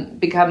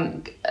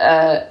become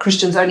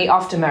Christians only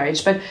after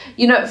marriage. But,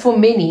 for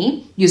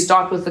many, you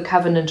start with the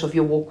covenant of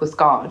your walk with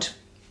God.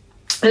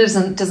 It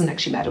doesn't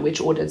actually matter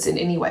which order it's in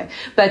anyway.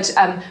 But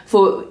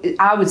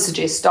I would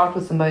suggest start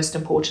with the most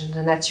important,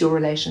 and that's your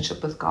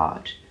relationship with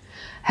God.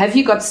 Have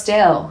you got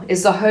stale?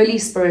 Is the Holy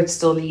Spirit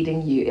still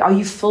leading you? Are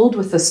you filled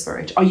with the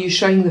Spirit? Are you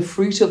showing the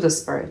fruit of the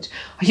Spirit?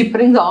 Are you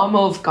putting the armor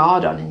of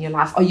God on in your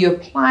life? Are you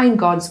applying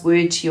God's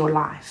word to your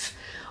life?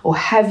 Or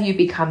have you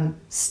become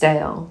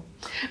stale?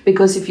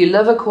 Because if you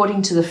live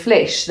according to the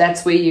flesh,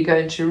 that's where you're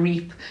going to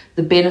reap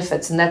the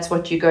benefits, and that's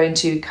what you're going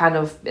to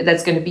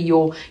that's going to be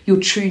your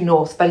true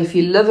north. But if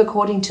you live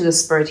according to the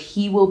Spirit,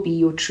 he will be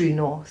your true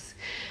north.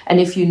 And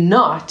if you're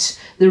not,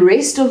 the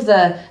rest of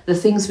the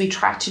things we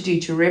try to do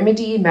to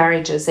remedy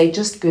marriages, they're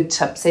just good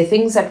tips. They're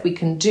things that we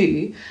can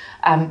do.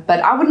 But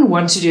I wouldn't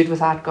want to do it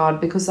without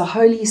God, because the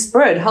Holy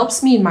Spirit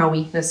helps me in my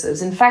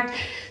weaknesses. In fact,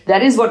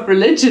 that is what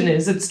religion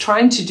is. It's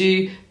trying to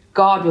do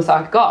God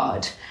without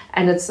God.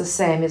 And it's the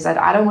same, is that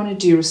I don't want to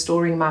do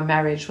restoring my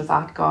marriage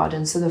without God.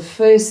 And so the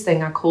first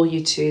thing I call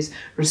you to is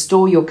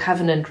restore your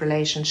covenant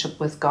relationship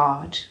with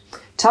God.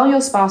 Tell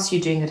your spouse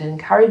you're doing it and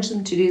encourage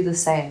them to do the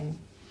same.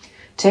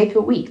 Take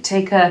a week,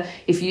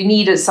 if you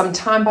need some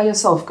time by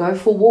yourself, go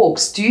for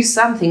walks, do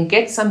something,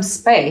 get some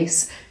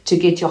space to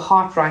get your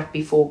heart right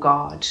before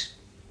God.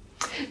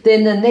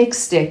 Then the next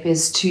step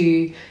is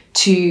to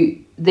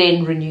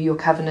then renew your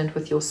covenant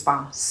with your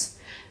spouse.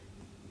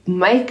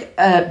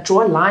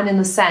 Draw a line in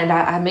the sand.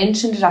 I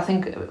mentioned it, I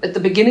think, at the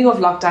beginning of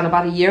lockdown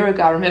about a year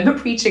ago. I remember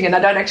preaching, and I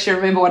don't actually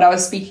remember what I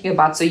was speaking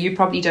about, so you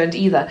probably don't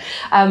either.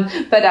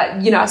 But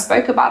I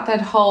spoke about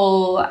that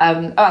whole,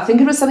 I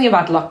think it was something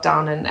about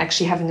lockdown and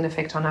actually having an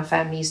effect on our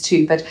families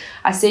too. But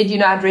I said,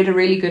 I'd read a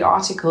really good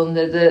article, and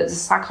the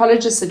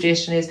psychologist's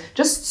suggestion is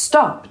just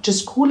stop,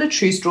 just call a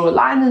truce, draw a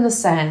line in the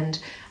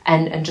sand,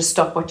 and just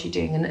stop what you're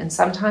doing. And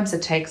sometimes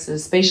it takes,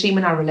 especially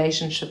when our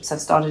relationships have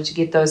started to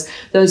get those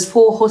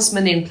 4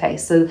 horsemen in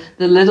place, the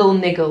little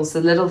niggles, the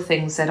little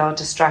things that are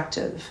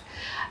destructive.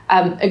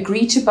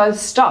 Agree to both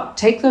stop.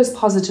 Take those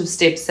positive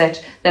steps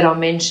that are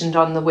mentioned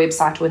on the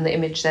website or in the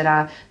image that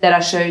I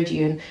showed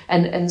you,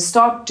 and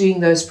start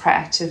doing those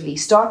proactively.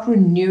 Start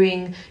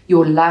renewing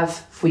your love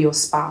for your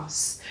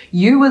spouse.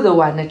 You were the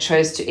one that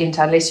chose to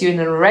enter, unless you're in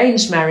an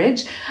arranged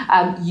marriage,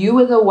 you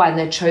were the one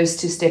that chose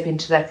to step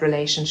into that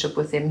relationship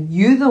with them.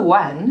 You're the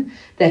one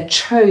that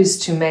chose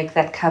to make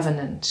that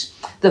covenant,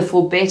 the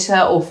for better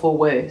or for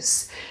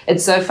worse.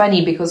 It's so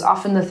funny, because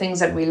often the things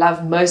that we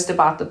love most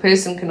about the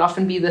person can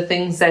often be the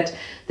things that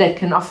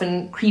can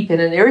often creep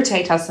in and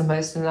irritate us the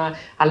most. And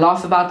I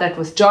laugh about that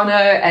with Jono,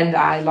 and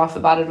I laugh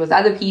about it with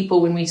other people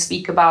when we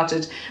speak about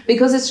it,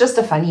 because it's just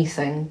a funny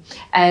thing.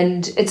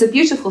 And it's a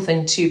beautiful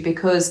thing too,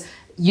 because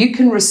you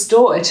can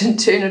restore it and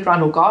turn it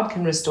around, or God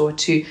can restore it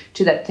to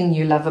that thing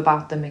you love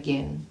about them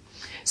again.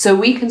 So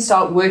we can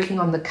start working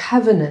on the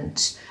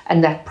covenant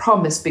and that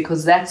promise,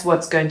 because that's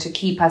what's going to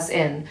keep us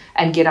in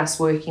and get us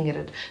working at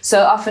it.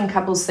 So often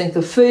couples think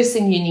the first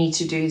thing you need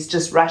to do is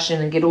just rush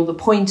in and get all the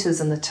pointers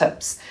and the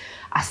tips.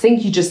 I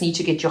think you just need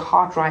to get your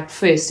heart right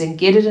first and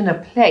get it in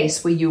a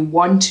place where you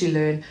want to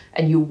learn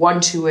and you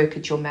want to work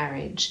at your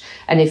marriage.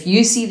 And if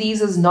you see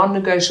these as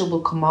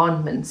non-negotiable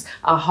commandments,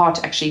 our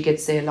heart actually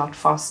gets there a lot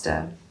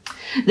faster.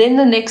 Then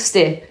the next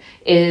step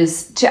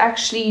is to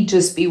actually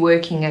just be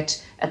working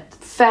at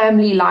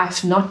family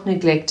life not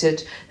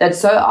neglected, that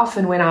so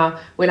often when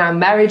our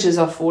marriages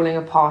are falling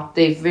apart,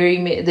 there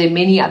are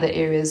many other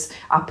areas,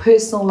 our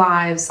personal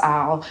lives,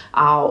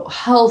 our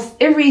health,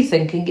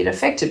 everything can get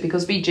affected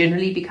because we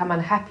generally become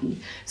unhappy.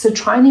 So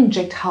try and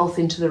inject health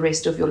into the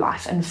rest of your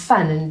life, and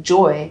fun and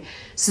joy,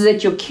 so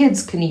that your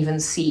kids can even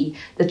see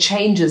the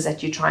changes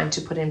that you're trying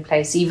to put in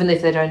place, even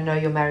if they don't know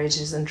your marriage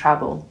is in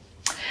trouble.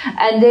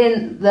 And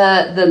then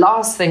the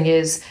last thing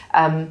is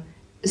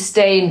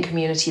stay in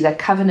community, that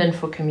covenant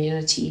for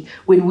community.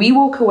 When we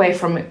walk away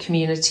from a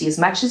community, as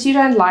much as you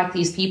don't like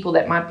these people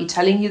that might be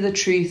telling you the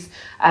truth,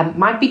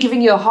 might be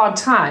giving you a hard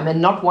time and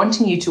not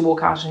wanting you to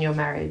walk out in your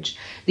marriage,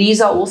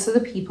 these are also the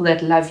people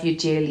that love you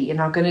dearly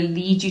and are going to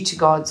lead you to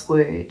God's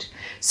word.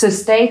 So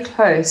stay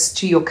close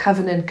to your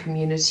covenant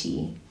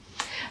community.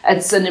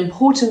 It's an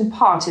important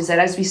part is that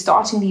as we're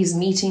starting these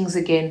meetings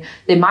again,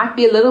 there might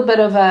be a little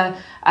bit of a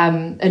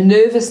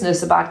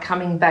nervousness about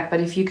coming back. But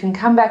if you can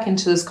come back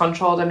into this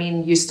controlled,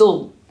 you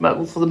still,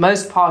 for the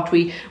most part,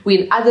 we're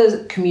in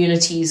other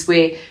communities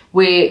where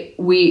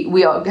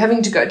we are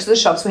having to go to the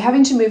shops, we're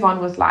having to move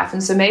on with life.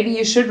 And so maybe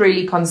you should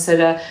really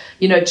consider,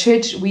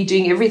 church, we're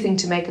doing everything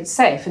to make it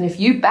safe. And if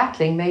you're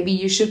battling, maybe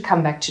you should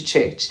come back to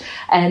church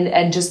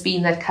and just be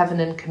in that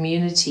covenant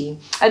community.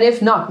 And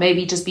if not,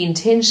 maybe just be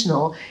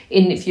intentional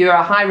if you're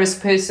a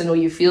high-risk person or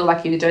you feel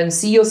like you don't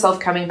see yourself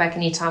coming back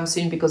anytime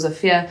soon because of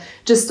fear,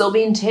 just still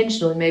be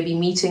intentional and maybe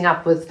meeting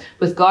up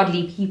with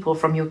godly people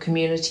from your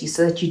community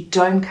so that you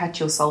don't cut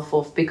yourself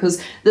off,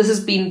 because this has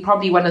been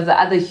probably one of the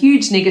other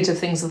huge negative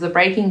things of the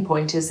breaking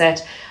point is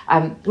that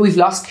we've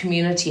lost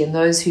community and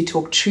those who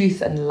talk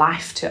truth and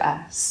life to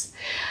us.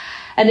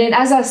 And then,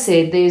 as I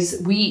said,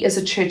 we as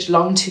a church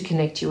long to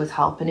connect you with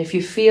help. And if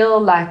you feel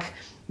like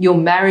your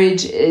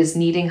marriage is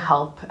needing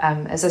help,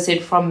 as I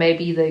said, from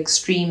maybe the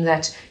extreme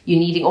that you're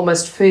needing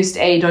almost first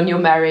aid on your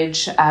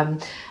marriage,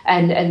 and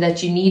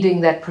that you're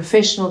needing that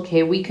professional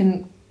care, we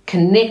can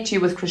connect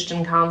you with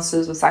Christian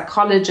counselors, with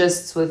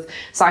psychologists, with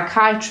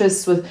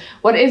psychiatrists, with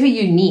whatever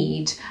you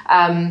need.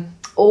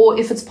 Or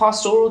if it's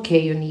pastoral care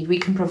you need, we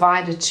can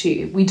provide it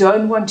too. We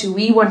want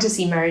to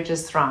see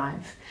marriages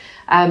thrive.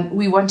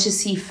 We want to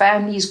see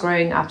families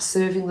growing up,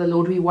 serving the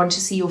Lord. We want to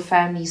see your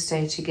family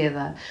stay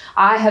together.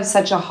 I have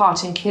such a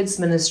heart in kids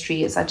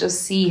ministry as I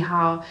just see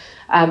how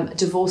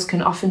divorce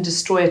can often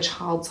destroy a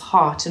child's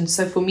heart. And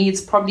so for me,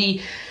 it's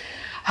probably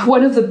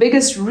one of the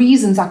biggest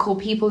reasons I call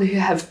people who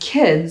have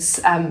kids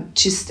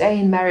to stay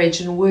in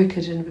marriage and work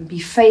it and be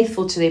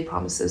faithful to their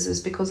promises is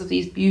because of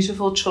these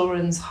beautiful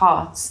children's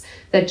hearts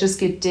that just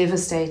get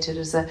devastated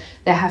as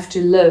they have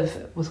to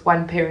live with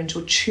one parent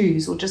or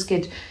choose or just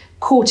get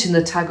caught in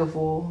the tug of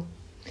war.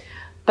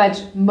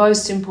 But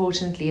most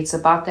importantly, it's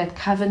about that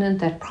covenant,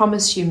 that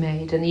promise you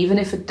made. And even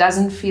if it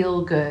doesn't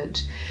feel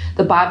good,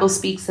 the Bible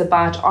speaks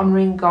about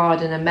honoring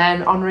God and a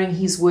man honoring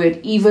his word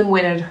even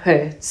when it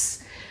hurts.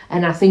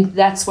 And I think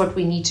that's what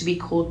we need to be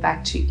called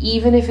back to.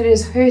 Even if it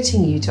is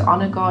hurting you to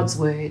honor God's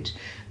word,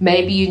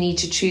 maybe you need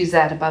to choose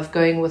that above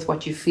going with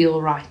what you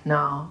feel right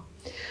now.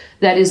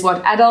 That is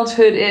what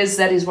adulthood is.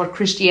 That is what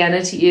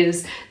Christianity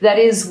is. That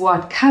is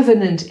what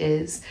covenant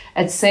is.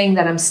 It's saying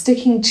that I'm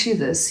sticking to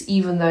this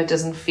even though it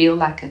doesn't feel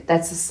like it.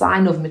 That's a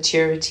sign of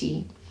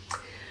maturity.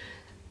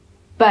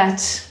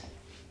 But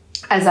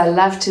as I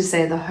love to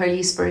say, the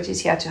Holy Spirit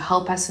is here to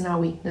help us in our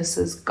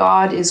weaknesses.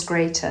 God is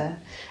greater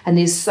and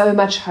there's so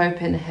much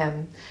hope in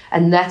him.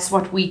 And that's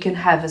what we can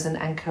have as an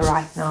anchor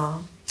right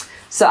now.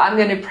 So I'm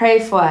going to pray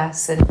for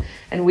us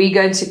and we're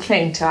going to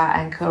cling to our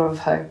anchor of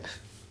hope.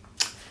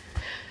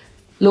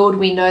 Lord,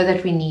 we know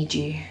that we need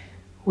you.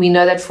 We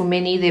know that for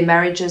many, there are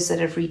marriages that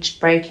have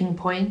reached breaking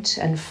point.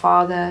 And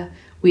Father,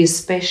 we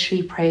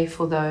especially pray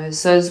for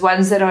those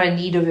ones that are in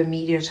need of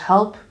immediate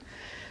help.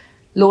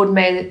 Lord,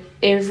 may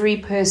every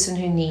person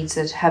who needs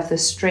it have the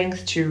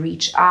strength to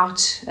reach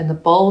out and the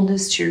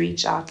boldness to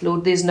reach out.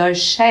 Lord, there's no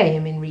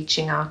shame in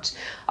reaching out.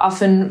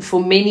 Often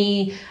for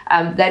many,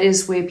 that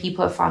is where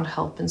people have found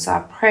help. And so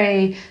I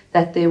pray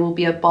that there will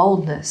be a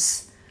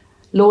boldness.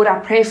 Lord, I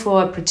pray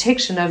for a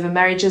protection over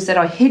marriages that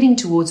are heading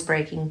towards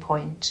breaking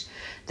point,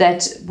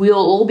 that we'll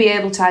all be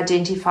able to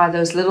identify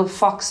those little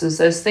foxes,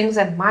 those things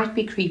that might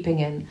be creeping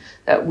in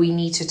that we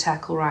need to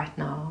tackle right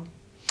now.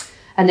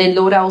 And then,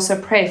 Lord, I also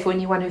pray for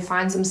anyone who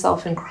finds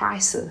himself in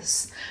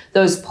crisis,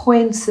 those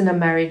points in a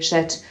marriage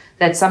that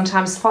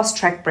sometimes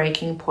fast-track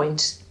breaking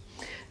point.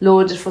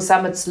 Lord, for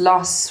some it's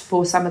loss,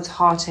 for some it's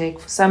heartache,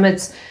 for some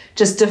it's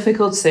just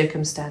difficult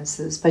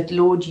circumstances. But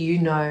Lord, you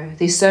know,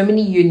 there's so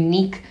many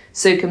unique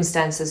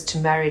circumstances to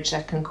marriage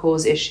that can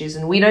cause issues.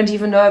 And we don't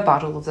even know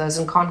about all of those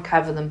and can't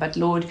cover them. But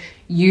Lord,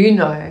 you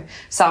know.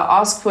 So I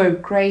ask for a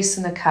grace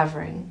and a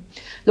covering.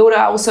 Lord,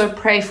 I also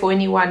pray for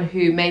anyone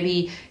who may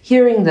be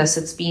hearing this.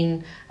 It's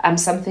been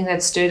something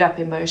that stirred up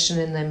emotion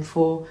in them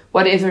for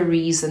whatever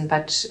reason,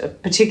 but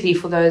particularly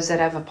for those that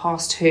have a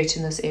past hurt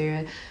in this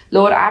area.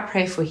 Lord, I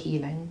pray for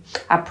healing.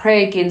 I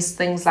pray against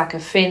things like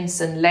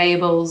offense and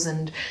labels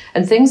and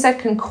things that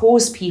can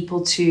cause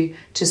people to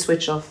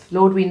switch off.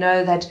 Lord, we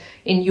know that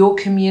in your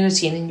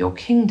community and in your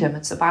kingdom,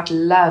 it's about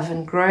love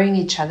and growing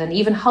each other and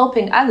even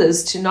helping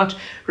others to not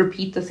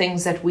repeat the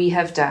things that we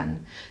have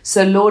done.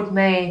 So Lord,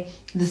 may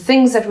the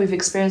things that we've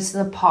experienced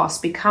in the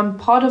past become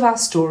part of our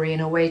story in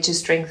a way to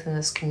strengthen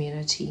this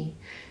community.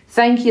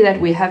 Thank you that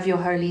we have your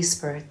Holy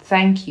Spirit.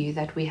 Thank you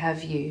that we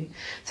have you.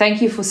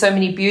 Thank you for so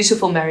many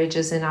beautiful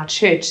marriages in our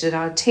church that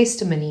are a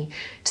testimony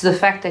to the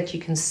fact that you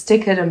can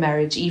stick at a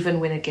marriage even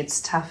when it gets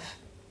tough.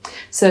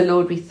 So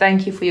Lord, we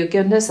thank you for your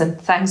goodness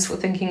and thanks for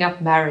thinking up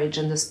marriage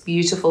and this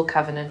beautiful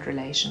covenant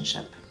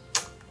relationship.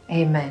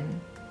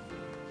 Amen.